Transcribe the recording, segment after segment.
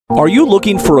Are you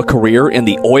looking for a career in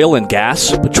the oil and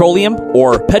gas, petroleum,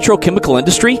 or petrochemical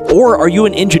industry? Or are you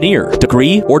an engineer,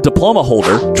 degree, or diploma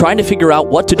holder trying to figure out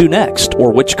what to do next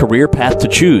or which career path to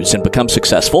choose and become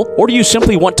successful? Or do you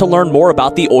simply want to learn more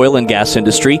about the oil and gas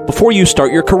industry before you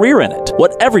start your career in it?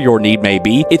 Whatever your need may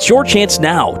be, it's your chance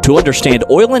now to understand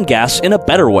oil and gas in a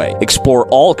better way, explore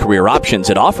all career options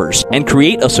it offers, and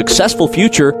create a successful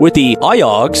future with the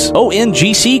IOGS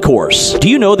ONGC course. Do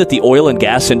you know that the oil and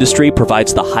gas industry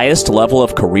provides the highest level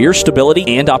of career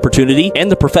stability and opportunity,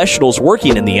 and the professionals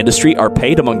working in the industry are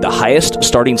paid among the highest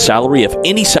starting salary of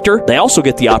any sector? They also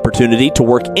get the opportunity to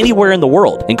work anywhere in the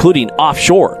world, including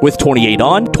offshore, with 28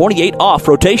 on, 28 off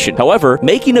rotation. However,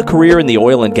 making a career in the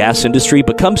oil and gas industry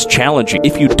becomes challenging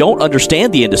if you don't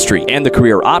understand the industry and the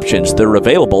career options that are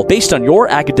available based on your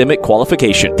academic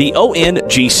qualification. The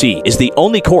ONGC is the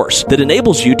only course that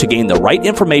enables you to gain the right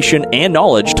information and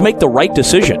knowledge to make the right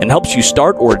decision and helps you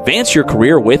start or advance your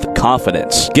career with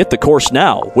confidence. Get the course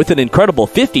now with an incredible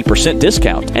 50%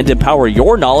 discount and empower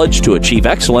your knowledge to achieve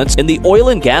excellence in the oil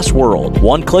and gas world.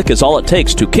 One click is all it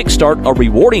takes to kickstart a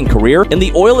rewarding career in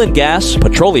the oil and gas,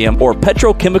 petroleum, or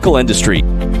petrochemical industry.